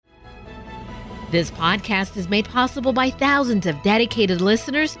This podcast is made possible by thousands of dedicated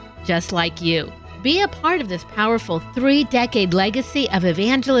listeners just like you. Be a part of this powerful 3-decade legacy of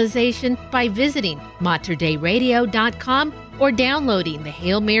evangelization by visiting materdeiradio.com or downloading the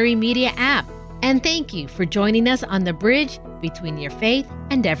Hail Mary Media app. And thank you for joining us on the bridge between your faith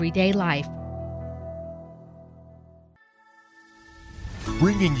and everyday life.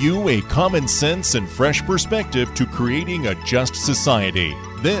 Bringing you a common sense and fresh perspective to creating a just society.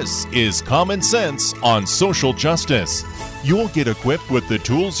 This is Common Sense on Social Justice. You'll get equipped with the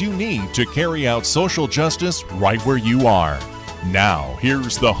tools you need to carry out social justice right where you are. Now,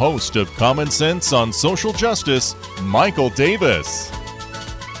 here's the host of Common Sense on Social Justice, Michael Davis.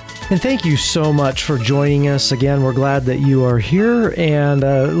 And thank you so much for joining us. Again, we're glad that you are here and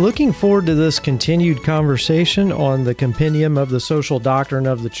looking forward to this continued conversation on the compendium of the social doctrine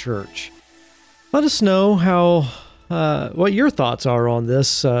of the church. Let us know what your thoughts are on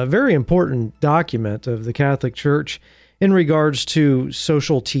this very important document of the Catholic Church in regards to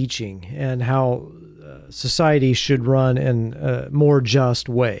social teaching and how society should run in a more just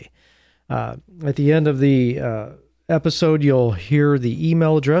way. At the end of the episode, you'll hear the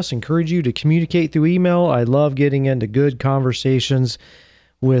email address. Encourage you to communicate through email. I love getting into good conversations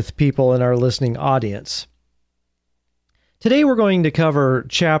with people in our listening audience. Today we're going to cover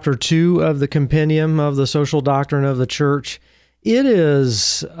Chapter 2 of the Compendium of the Social Doctrine of the Church. It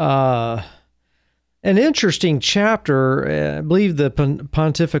is an interesting chapter. I believe the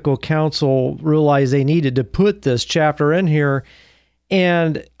Pontifical Council realized they needed to put this chapter in here.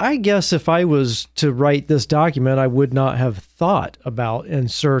 And I guess if I was to write this document, I would not have thought about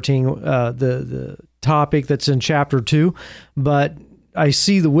inserting the topic that's in Chapter 2, but I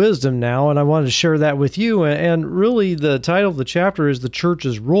see the wisdom now, and I wanted to share that with you. And really, the title of the chapter is The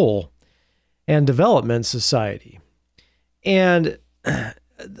Church's Role and Development in Society. And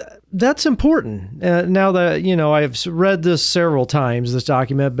that's important. Now that, I've read this several times, this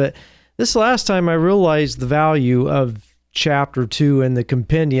document, but this last time I realized the value of Chapter 2 in the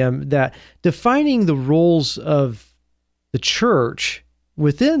compendium, that defining the roles of the church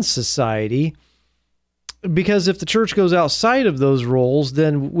within society, because if the church goes outside of those roles,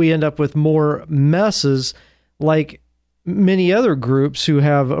 then we end up with more messes like many other groups who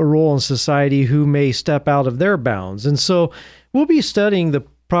have a role in society who may step out of their bounds. And so we'll be studying the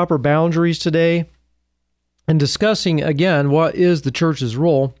proper boundaries today and discussing, again, what is the church's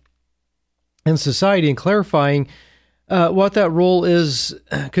role in society and clarifying what that role is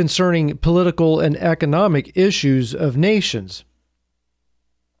concerning political and economic issues of nations.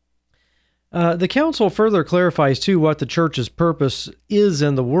 The council further clarifies, too, what the church's purpose is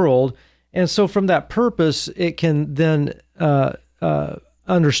in the world, and so from that purpose, it can then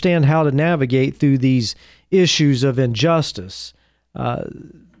understand how to navigate through these issues of injustice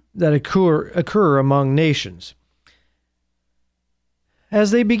that occur among nations.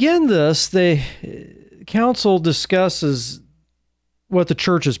 As they begin this, the council discusses what the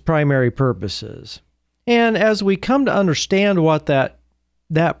church's primary purpose is. And as we come to understand what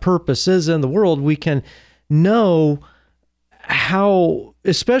that purpose is in the world, we can know how,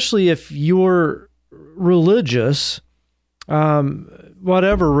 especially if you're religious,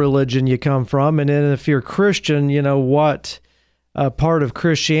 whatever religion you come from, and then if you're Christian, what part of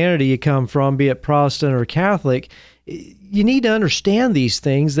Christianity you come from, be it Protestant or Catholic, you need to understand these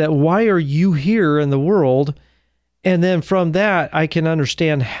things, that why are you here in the world? And then from that, I can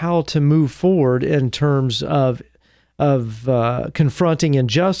understand how to move forward in terms of confronting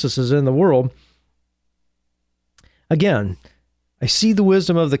injustices in the world. Again, I see the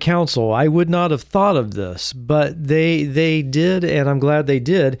wisdom of the council. I would not have thought of this, but they did, and I'm glad they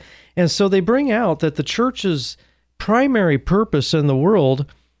did. And so they bring out that the church's primary purpose in the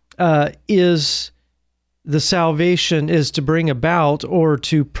world is the salvation, is to bring about or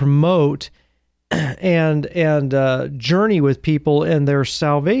to promote and journey with people in their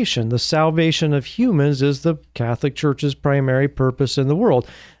salvation. The salvation of humans is the Catholic Church's primary purpose in the world.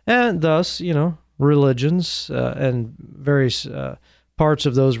 And thus, religions and various parts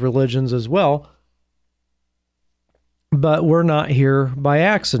of those religions as well. But we're not here by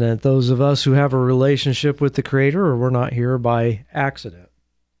accident. Those of us who have a relationship with the Creator, or we're not here by accident.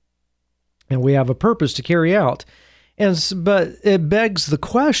 And we have a purpose to carry out. But it begs the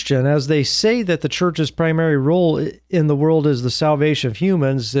question, as they say that the church's primary role in the world is the salvation of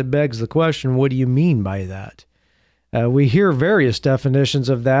humans, it begs the question, what do you mean by that? We hear various definitions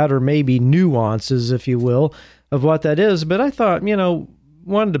of that, or maybe nuances, if you will, of what that is. But I thought,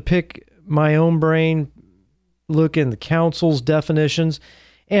 wanted to pick my own brain, look in the council's definitions.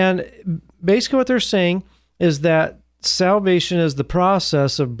 And basically what they're saying is that salvation is the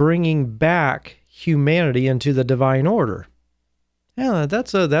process of bringing back humanity into the divine order. Yeah,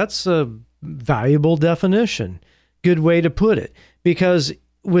 that's a valuable definition. Good way to put it. Because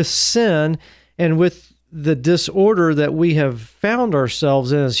with sin and with the disorder that we have found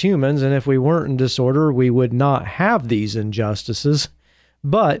ourselves in as humans, and if we weren't in disorder, we would not have these injustices.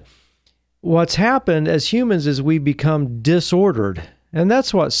 But what's happened as humans is we become disordered. And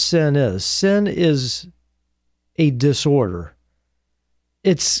that's what sin is. Sin is a disorder.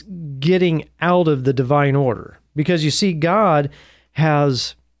 It's getting out of the divine order. Because you see, God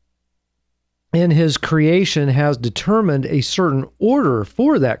has, in his creation, has determined a certain order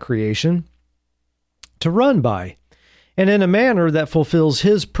for that creation to run by, and in a manner that fulfills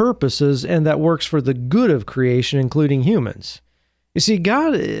his purposes and that works for the good of creation, including humans. You see,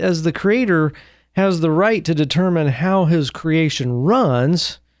 God, as the creator, has the right to determine how his creation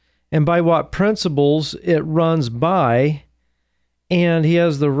runs and by what principles it runs by, and he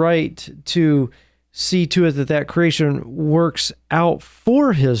has the right to see to it that that creation works out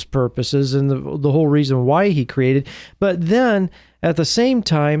for his purposes and the whole reason why he created. But then, at the same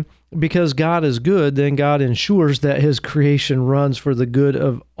time, because God is good, then God ensures that his creation runs for the good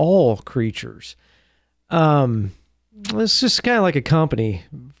of all creatures. It's just kind of like a company,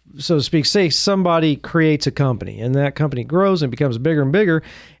 so to speak. Say somebody creates a company, and that company grows and becomes bigger and bigger,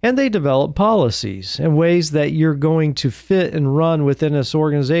 and they develop policies and ways that you're going to fit and run within this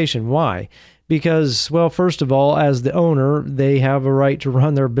organization. Why? Because, well, first of all, as the owner, they have a right to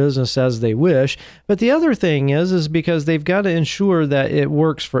run their business as they wish. But the other thing is because they've got to ensure that it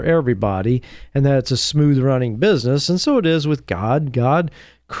works for everybody and that it's a smooth running business. And so it is with God. God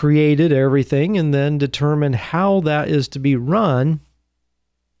created everything and then determined how that is to be run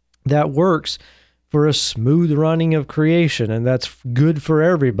that works for a smooth running of creation. And that's good for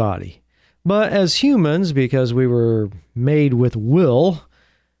everybody. But as humans, because we were made with will,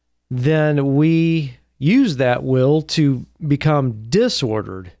 then we use that will to become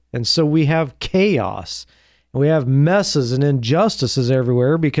disordered. And so we have chaos. We have messes and injustices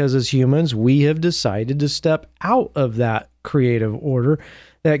everywhere because as humans, we have decided to step out of that creative order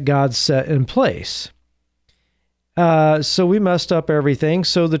that God set in place. So we messed up everything.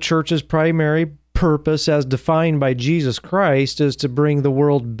 So the church's primary purpose, as defined by Jesus Christ, is to bring the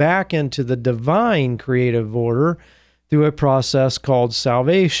world back into the divine creative order through a process called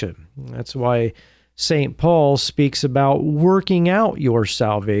salvation. That's why St. Paul speaks about working out your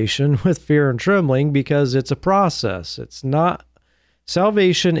salvation with fear and trembling, because it's a process.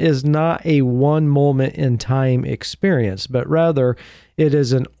 Salvation is not a one moment in time experience, but rather it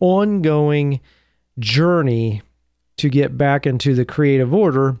is an ongoing journey to get back into the creative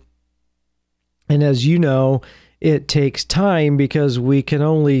order. And as you know, it takes time because we can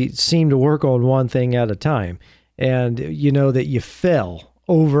only seem to work on one thing at a time. And you know that you fail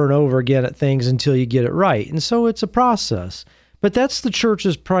over and over again at things until you get it right. And so it's a process. But that's the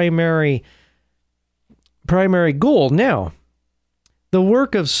church's primary goal. Now, the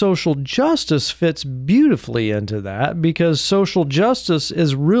work of social justice fits beautifully into that, because social justice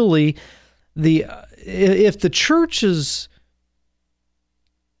is really if the church's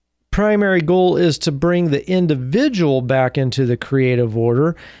primary goal is to bring the individual back into the creative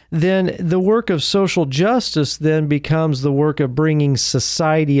order, then the work of social justice then becomes the work of bringing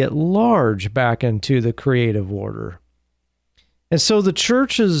society at large back into the creative order. And so the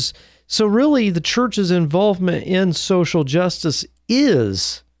church's involvement in social justice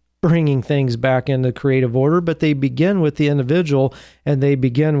is bringing things back into creative order, but they begin with the individual and they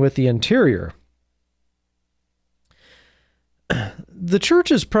begin with the interior. The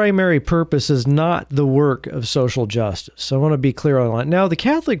church's primary purpose is not the work of social justice. I want to be clear on that. Now, the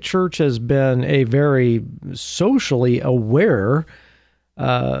Catholic Church has been a very socially aware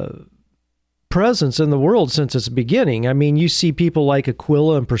presence in the world since its beginning. I mean, you see people like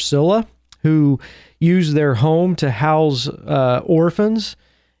Aquila and Priscilla who use their home to house orphans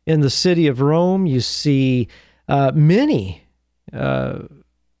in the city of Rome. You see many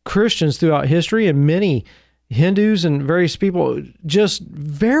Christians throughout history and many Hindus and various people just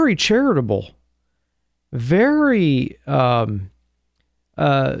very charitable, very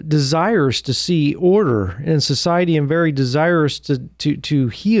desirous to see order in society and very desirous to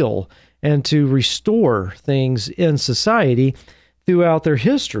heal and to restore things in society throughout their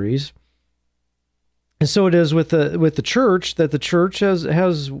histories. And so it is with the church, that the church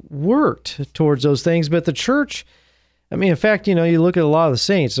has worked towards those things. But the church, I mean, in fact, you look at a lot of the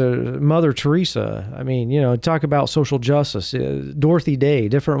saints, Mother Teresa, I mean, talk about social justice, Dorothy Day,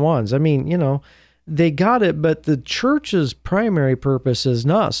 different ones. I mean, they got it, but the church's primary purpose is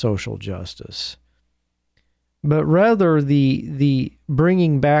not social justice. but rather the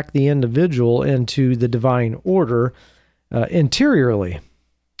bringing back the individual into the divine order interiorly.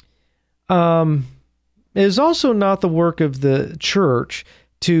 It is also not the work of the church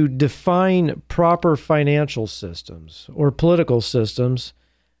to define proper financial systems or political systems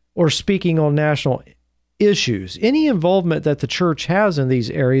or speaking on national issues. Any involvement that the church has in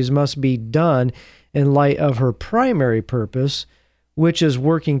these areas must be done in light of her primary purpose, which is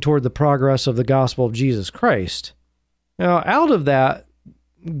working toward the progress of the gospel of Jesus Christ. Now, out of that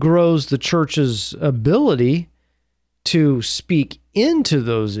grows the church's ability to speak into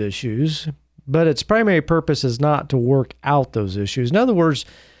those issues, but its primary purpose is not to work out those issues. In other words,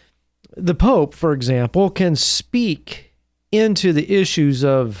 the Pope, for example, can speak into the issues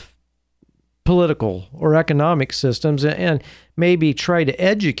of political or economic systems and maybe try to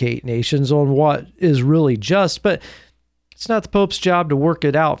educate nations on what is really just, but it's not the Pope's job to work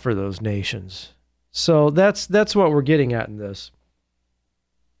it out for those nations. So that's what we're getting at in this.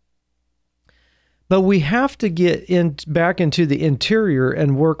 But we have to get back into the interior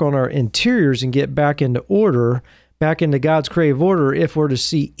and work on our interiors and get back into order, back into God's creative order if we're to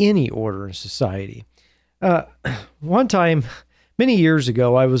see any order in society. One time, many years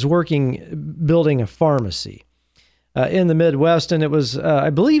ago, I was building a pharmacy in the Midwest, and it was,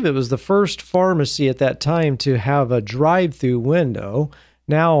 I believe it was the first pharmacy at that time to have a drive-through window.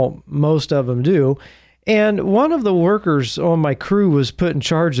 Now, most of them do. And one of the workers on my crew was put in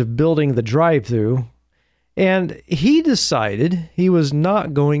charge of building the drive-through, and he decided he was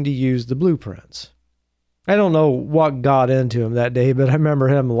not going to use the blueprints. I don't know what got into him that day, but I remember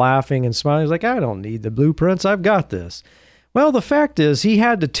him laughing and smiling. He was like, I don't need the blueprints. I've got this. Well, the fact is he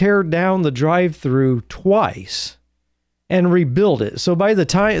had to tear down the drive-through twice and rebuild it. So by the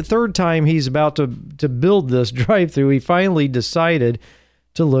third time he's about to build this drive-through, he finally decided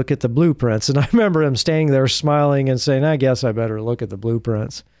to look at the blueprints. And I remember him standing there smiling and saying, I guess I better look at the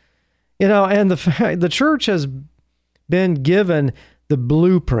blueprints. You know, and the church has been given the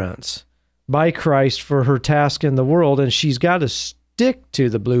blueprints by Christ for her task in the world, and she's got to stick to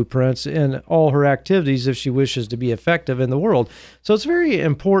the blueprints in all her activities if she wishes to be effective in the world. So it's very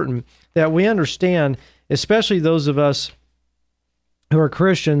important that we understand, especially those of us who are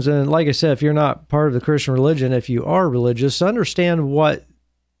Christians, and like I said, if you're not part of the Christian religion, if you are religious, understand what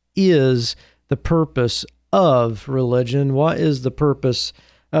is the purpose of religion, what is the purpose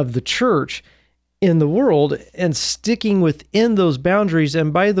of the church in the world, and sticking within those boundaries.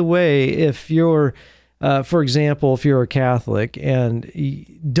 And by the way, if you're, for example, if you're a Catholic, and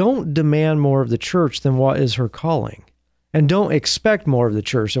don't demand more of the church than what is her calling, and don't expect more of the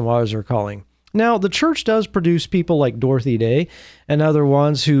church than what is her calling. Now, the church does produce people like Dorothy Day and other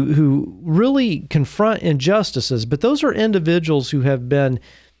ones who really confront injustices, but those are individuals who have been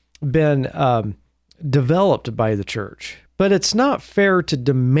developed by the church. But it's not fair to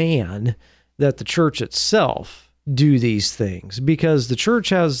demand that the church itself do these things, because the church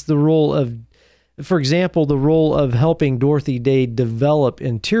has the role of, for example, the role of helping Dorothy Day develop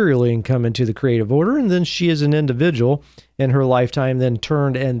interiorly and come into the creative order, and then she as an individual in her lifetime then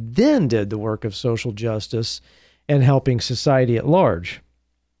turned and then did the work of social justice and helping society at large.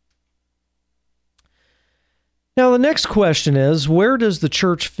 Now, the next question is, where does the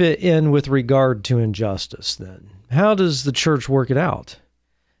church fit in with regard to injustice then? How does the church work it out?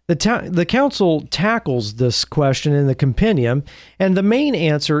 The council tackles this question in the compendium, and the main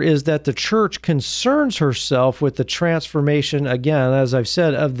answer is that the church concerns herself with the transformation, again, as I've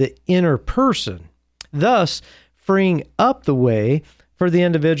said, of the inner person, thus freeing up the way for the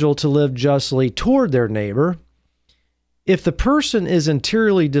individual to live justly toward their neighbor. If the person is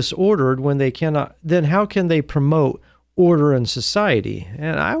interiorly disordered when they cannot, then how can they promote order in society?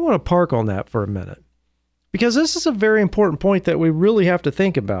 And I want to park on that for a minute, because this is a very important point that we really have to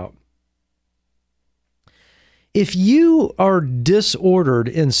think about. If you are disordered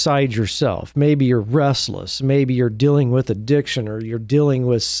inside yourself, maybe you're restless, maybe you're dealing with addiction, or you're dealing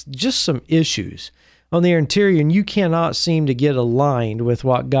with just some issues on the interior, and you cannot seem to get aligned with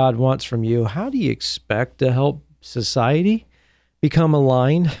what God wants from you, how do you expect to help society become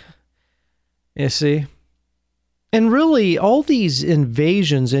aligned? You see? And really, all these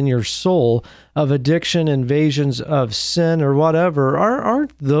invasions in your soul of addiction, invasions of sin or whatever,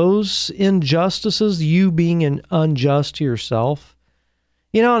 aren't those injustices, you being unjust to yourself?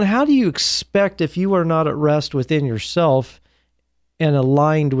 You know, and how do you expect, if you are not at rest within yourself and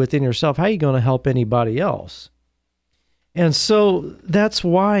aligned within yourself, how are you going to help anybody else? And so that's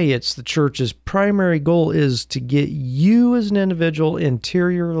why it's the church's primary goal is to get you as an individual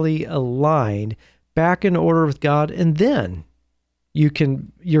interiorly aligned, back in order with God, and then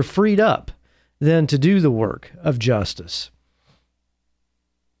you're freed up. than to do the work of justice.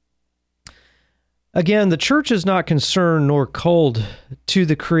 Again, the church is not concerned nor called to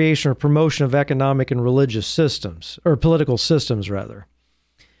the creation or promotion of economic and religious systems, or political systems, rather.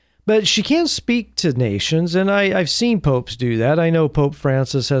 But she can speak to nations, and I've seen popes do that. I know Pope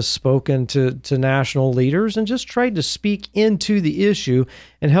Francis has spoken to national leaders and just tried to speak into the issue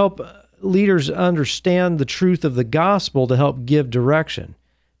and help leaders understand the truth of the gospel to help give direction,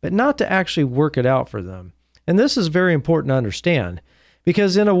 but not to actually work it out for them. And this is very important to understand,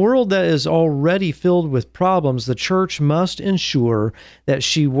 because in a world that is already filled with problems, the church must ensure that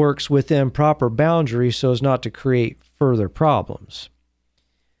she works within proper boundaries so as not to create further problems.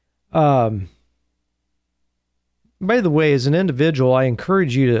 By the way, as an individual, I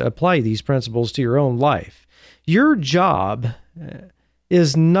encourage you to apply these principles to your own life. Your job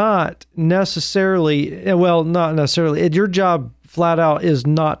is not necessarily, your job flat out is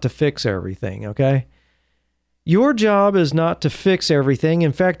not to fix everything, okay? Your job is not to fix everything.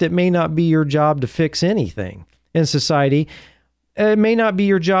 In fact, it may not be your job to fix anything in society. It may not be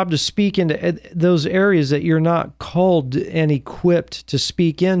your job to speak into those areas that you're not called and equipped to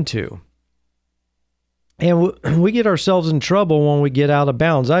speak into. And we get ourselves in trouble when we get out of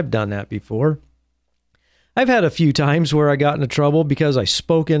bounds. I've done that before. I've had a few times where I got into trouble because I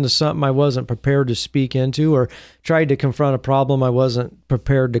spoke into something I wasn't prepared to speak into, or tried to confront a problem I wasn't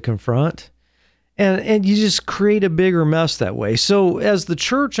prepared to confront. And you just create a bigger mess that way. So as the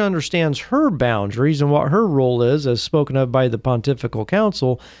church understands her boundaries and what her role is, as spoken of by the Pontifical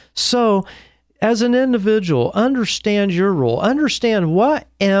Council, so as an individual, understand your role. Understand, what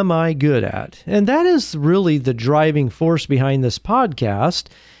am I good at? And that is really the driving force behind this podcast,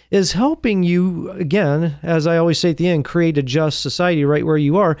 is helping you, again, as I always say at the end, create a just society right where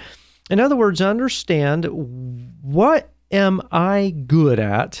you are. In other words, understand, what am I good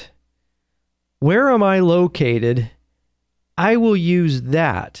at? Where am I located? I will use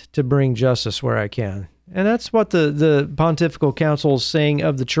that to bring justice where I can. And that's what the Pontifical Council is saying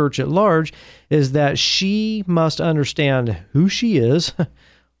of the church at large, is that she must understand who she is,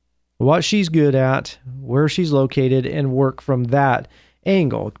 what she's good at, where she's located, and work from that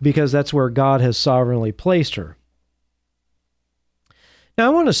angle, because that's where God has sovereignly placed her. Now, I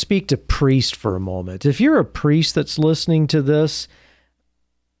want to speak to priest for a moment. If you're a priest that's listening to this,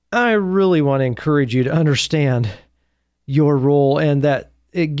 I really want to encourage you to understand your role, and that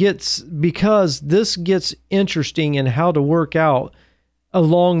because this gets interesting in how to work out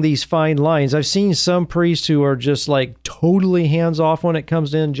along these fine lines. I've seen some priests who are just like totally hands off when it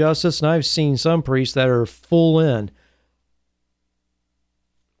comes to injustice, and I've seen some priests that are full in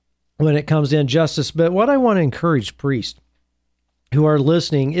when it comes to injustice. But what I want to encourage priests who are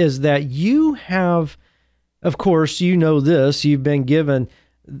listening is that you have, of course, you know this, you've been given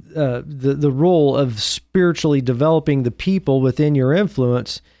the role of spiritually developing the people within your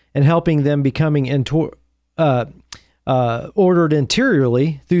influence and helping them becoming ordered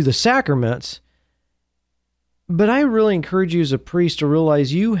interiorly through the sacraments. But I really encourage you as a priest to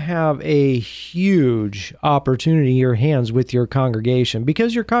realize you have a huge opportunity in your hands with your congregation,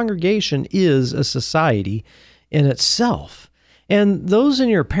 because your congregation is a society in itself. And those in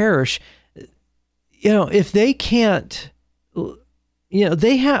your parish, if they can't,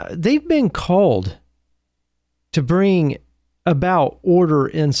 they've been called to bring about order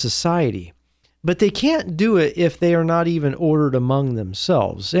in society, but they can't do it if they are not even ordered among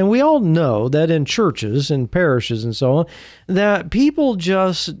themselves. And we all know that in churches and parishes and so on, that people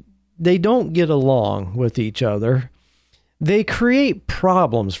they don't get along with each other. They create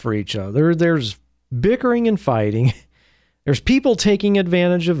problems for each other. There's bickering and fighting. There's people taking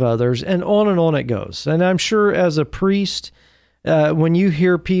advantage of others, and on it goes. And I'm sure as a priest, when you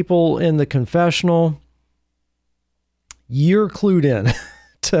hear people in the confessional, you're clued in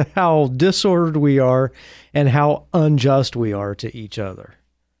to how disordered we are and how unjust we are to each other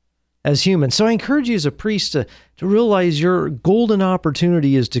as humans. So I encourage you as a priest to realize your golden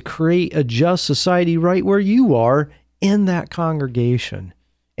opportunity is to create a just society right where you are in that congregation,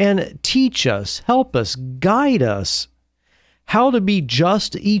 and teach us, help us, guide us how to be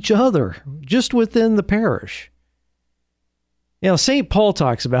just to each other just within the parish. St. Paul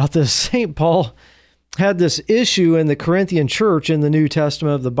talks about this. St. Paul had this issue in the Corinthian church in the New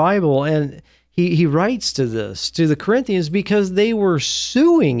Testament of the Bible, and he writes to the Corinthians because they were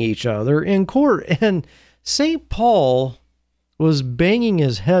suing each other in court. And St. Paul was banging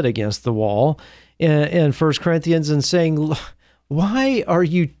his head against the wall in 1 Corinthians and saying, why are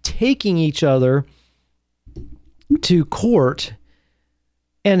you taking each other to court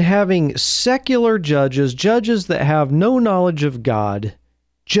and having secular judges that have no knowledge of God,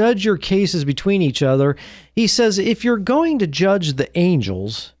 judge your cases between each other. He says, if you're going to judge the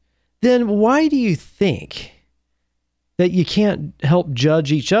angels, then why do you think that you can't help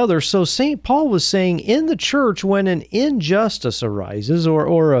judge each other? So St. Paul was saying in the church, when an injustice arises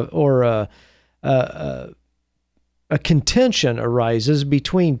or a contention arises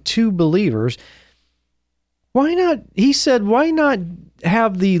between two believers, why not, he said, why not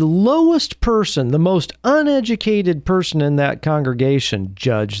have the lowest person, the most uneducated person in that congregation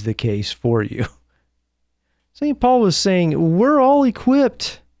judge the case for you? St. Paul was saying, we're all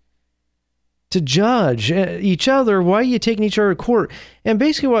equipped to judge each other. Why are you taking each other to court? And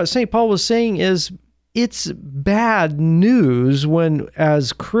basically what St. Paul was saying is, it's bad news when,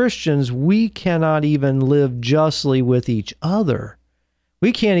 as Christians, we cannot even live justly with each other.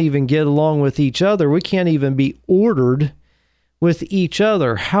 We can't even get along with each other. We can't even be ordered with each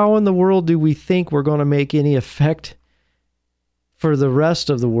other. How in the world do we think we're going to make any effect for the rest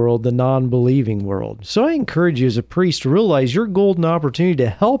of the world, the non-believing world? So I encourage you as a priest to realize your golden opportunity to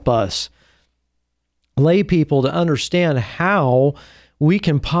help us lay people to understand how we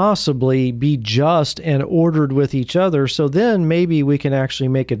can possibly be just and ordered with each other, so then maybe we can actually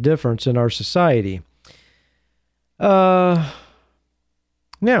make a difference in our society. Now,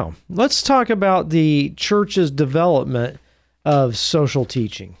 let's talk about the church's development of social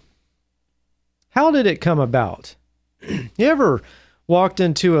teaching. How did it come about? You ever walked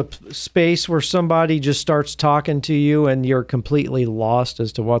into a space where somebody just starts talking to you and you're completely lost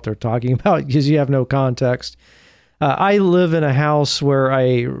as to what they're talking about because you have no context? I live in a house where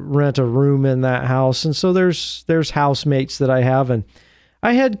I rent a room in that house, and so there's housemates that I have, and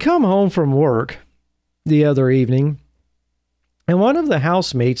I had come home from work the other evening, and one of the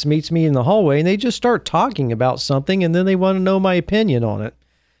housemates meets me in the hallway, and they just start talking about something, and then they want to know my opinion on it.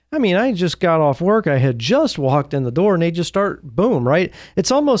 I mean, I just got off work. I had just walked in the door, and they just start, boom, right?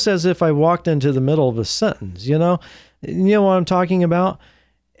 It's almost as if I walked into the middle of a sentence, you know? You know what I'm talking about?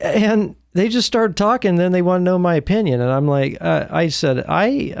 And they just started talking, then they want to know my opinion. And I'm like, I said,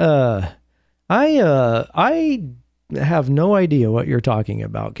 I have no idea what you're talking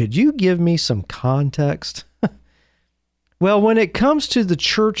about. Could you give me some context? Well, when it comes to the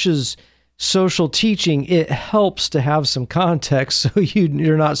church's social teaching, it helps to have some context so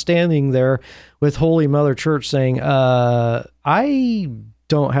you're not standing there with Holy Mother Church saying, I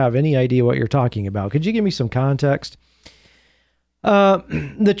don't have any idea what you're talking about. Could you give me some context?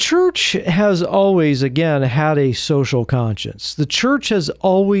 The church has always, again, had a social conscience. The church has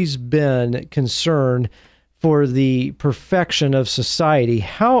always been concerned for the perfection of society.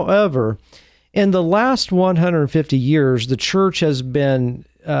 However, in the last 150 years, the church has been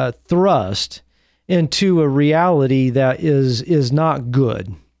thrust into a reality that is not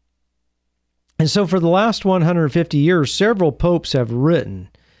good. And so for the last 150 years, several popes have written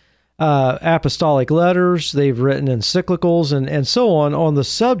apostolic letters, they've written encyclicals, and so on the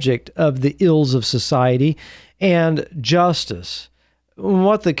subject of the ills of society and justice.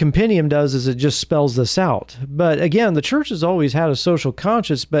 What the compendium does is it just spells this out. But again, the church has always had a social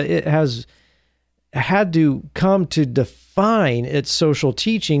conscience, but it has had to come to define its social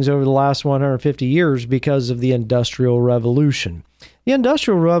teachings over the last 150 years because of the Industrial Revolution. The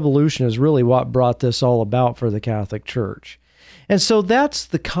Industrial Revolution is really what brought this all about for the Catholic Church. And so that's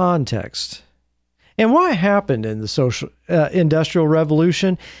the context. And what happened in the Industrial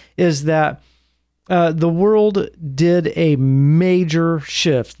Revolution is that the world did a major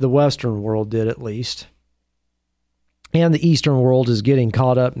shift. The Western world did, at least. And the Eastern world is getting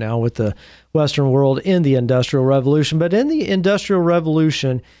caught up now with the Western world in the Industrial Revolution. But in the Industrial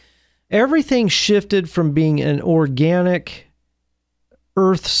Revolution, everything shifted from being an organic,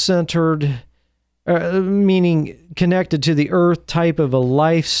 earth-centered, meaning connected to the earth type of a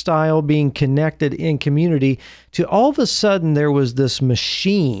lifestyle, being connected in community, to all of a sudden there was this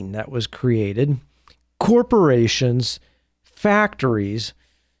machine that was created, corporations, factories,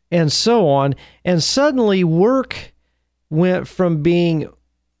 and so on. And suddenly work went from being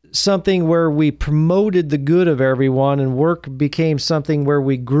something where we promoted the good of everyone and work became something where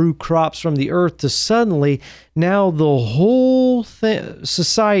we grew crops from the earth to suddenly now the whole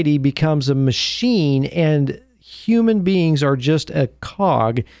society becomes a machine and human beings are just a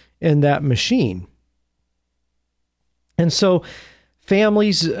cog in that machine. And so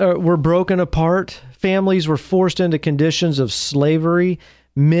families were broken apart. Families were forced into conditions of slavery.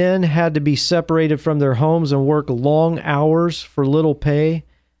 Men had to be separated from their homes and work long hours for little pay,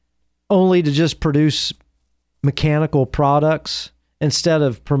 only to just produce mechanical products instead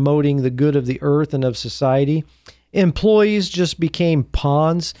of promoting the good of the earth and of society. Employees just became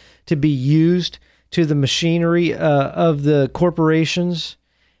pawns to be used to the machinery of the corporations.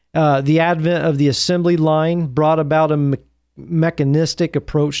 The advent of the assembly line brought about a mechanistic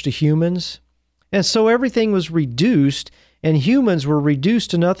approach to humans. And so everything was reduced, and humans were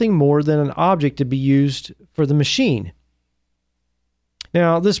reduced to nothing more than an object to be used for the machine.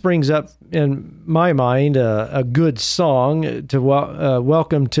 Now, this brings up, in my mind, a good song to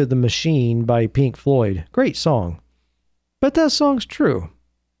Welcome to the Machine by Pink Floyd. Great song. But that song's true.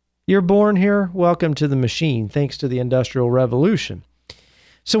 You're born here, welcome to the machine, thanks to the Industrial Revolution.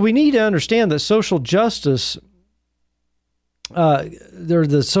 So we need to understand that social justice,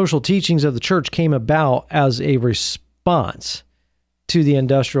 the social teachings of the church came about as a response to the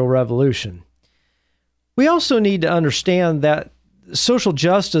Industrial Revolution. We also need to understand that social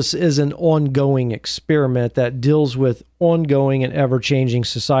justice is an ongoing experiment that deals with ongoing and ever-changing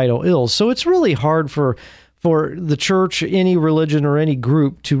societal ills. So it's really hard for the church, any religion, or any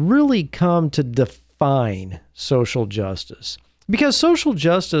group to really come to define social justice. Because social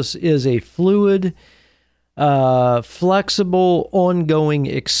justice is a fluid, flexible, ongoing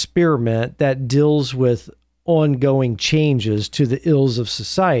experiment that deals with ongoing changes to the ills of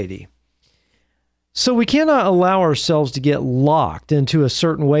society. So we cannot allow ourselves to get locked into a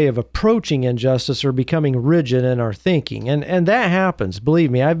certain way of approaching injustice or becoming rigid in our thinking. And that happens. Believe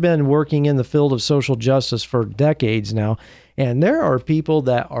me, I've been working in the field of social justice for decades now, and there are people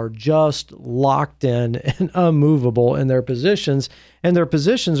that are just locked in and unmovable in their positions, and their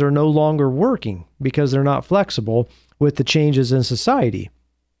positions are no longer working because they're not flexible with the changes in society.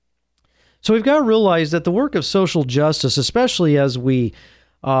 So we've got to realize that the work of social justice, especially as we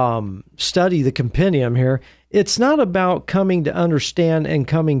study the compendium here, it's not about coming to understand and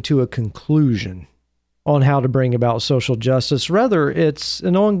coming to a conclusion on how to bring about social justice. Rather, it's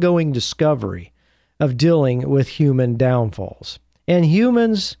an ongoing discovery of dealing with human downfalls. And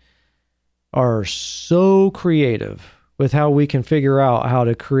humans are so creative with how we can figure out how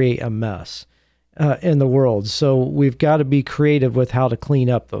to create a mess in the world. So we've got to be creative with how to clean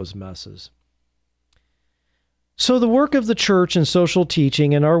up those messes. So the work of the church and social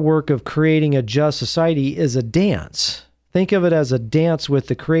teaching and our work of creating a just society is a dance. Think of it as a dance with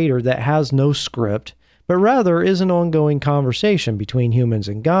the Creator that has no script, but rather is an ongoing conversation between humans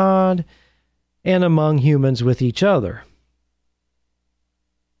and God and among humans with each other.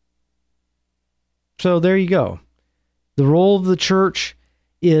 So there you go. The role of the church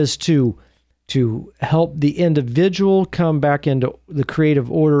is to help the individual come back into the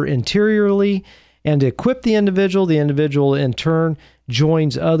creative order interiorly, and to equip the individual in turn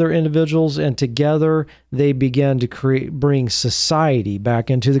joins other individuals, and together they begin to bring society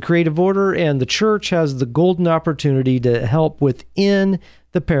back into the creative order, and the church has the golden opportunity to help within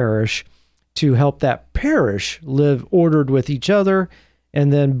the parish to help that parish live ordered with each other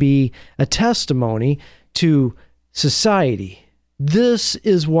and then be a testimony to society. This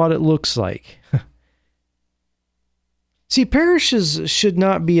is what it looks like. See, parishes should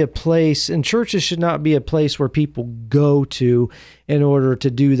not be a place, and churches should not be a place where people go to in order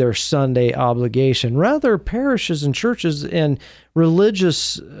to do their Sunday obligation. Rather, parishes and churches and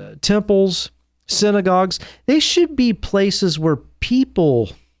religious temples, synagogues, they should be places where people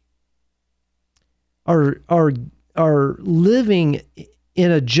are living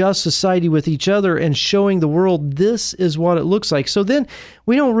in a just society with each other and showing the world this is what it looks like. So then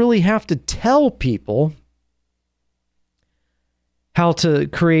we don't really have to tell people how to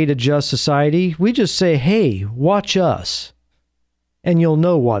create a just society. We just say, hey, watch us, and you'll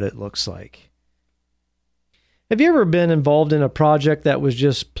know what it looks like. Have you ever been involved in a project that was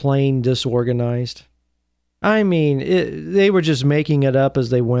just plain disorganized? I mean, they were just making it up as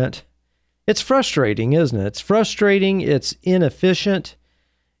they went. It's frustrating, isn't it? It's frustrating, it's inefficient,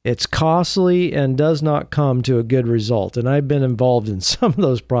 it's costly, and does not come to a good result. And I've been involved in some of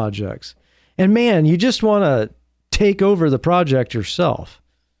those projects. And man, you just want to take over the project yourself.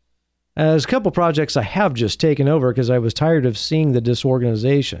 There's a couple projects I have just taken over because I was tired of seeing the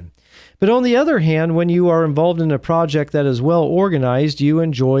disorganization. But on the other hand, when you are involved in a project that is well organized, you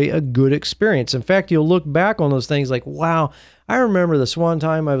enjoy a good experience. In fact, you'll look back on those things like, wow, I remember this one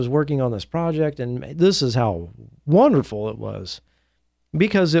time I was working on this project and this is how wonderful it was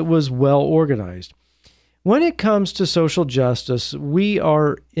because it was well organized. When it comes to social justice, we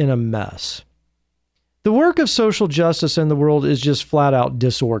are in a mess. The work of social justice in the world is just flat out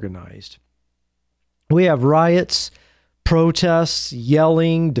disorganized. We have riots, protests,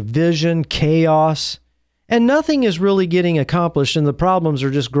 yelling, division, chaos, and nothing is really getting accomplished, and the problems are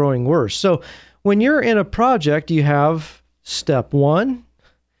just growing worse. So when you're in a project, you have step 1,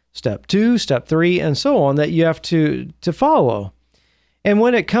 step 2, step 3, and so on that you have to follow. And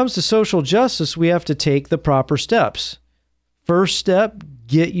when it comes to social justice, we have to take the proper steps. First step,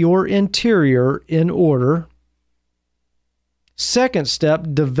 get your interior in order. Second step,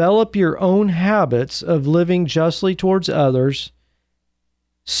 develop your own habits of living justly towards others.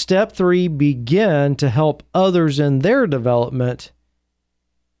 Step 3, begin to help others in their development.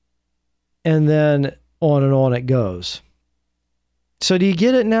 And then on it goes. So do you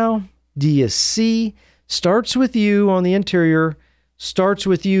get it now? Do you see? Starts with you on the interior, starts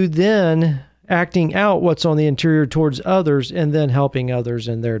with you then acting out what's on the interior towards others, and then helping others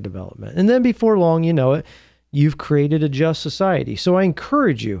in their development. And then before long, you know it, you've created a just society. So I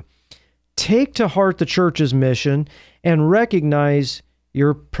encourage you, take to heart the church's mission and recognize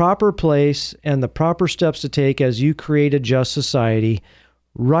your proper place and the proper steps to take as you create a just society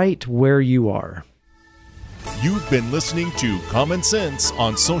right where you are. You've been listening to Common Sense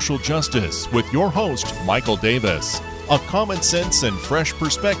on Social Justice with your host, Michael Davis. A common sense and fresh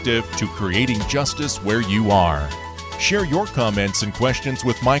perspective to creating justice where you are. Share your comments and questions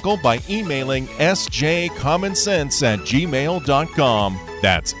with Michael by emailing sjcommonsense@gmail.com.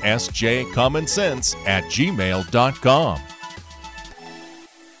 That's sjcommonsense@gmail.com.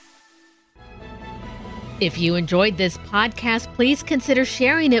 If you enjoyed this podcast, please consider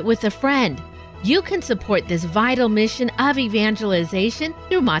sharing it with a friend. You can support this vital mission of evangelization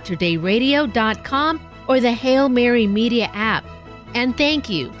through materdeiradio.com or the Hail Mary Media app. And thank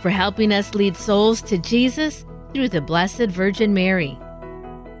you for helping us lead souls to Jesus through the Blessed Virgin Mary.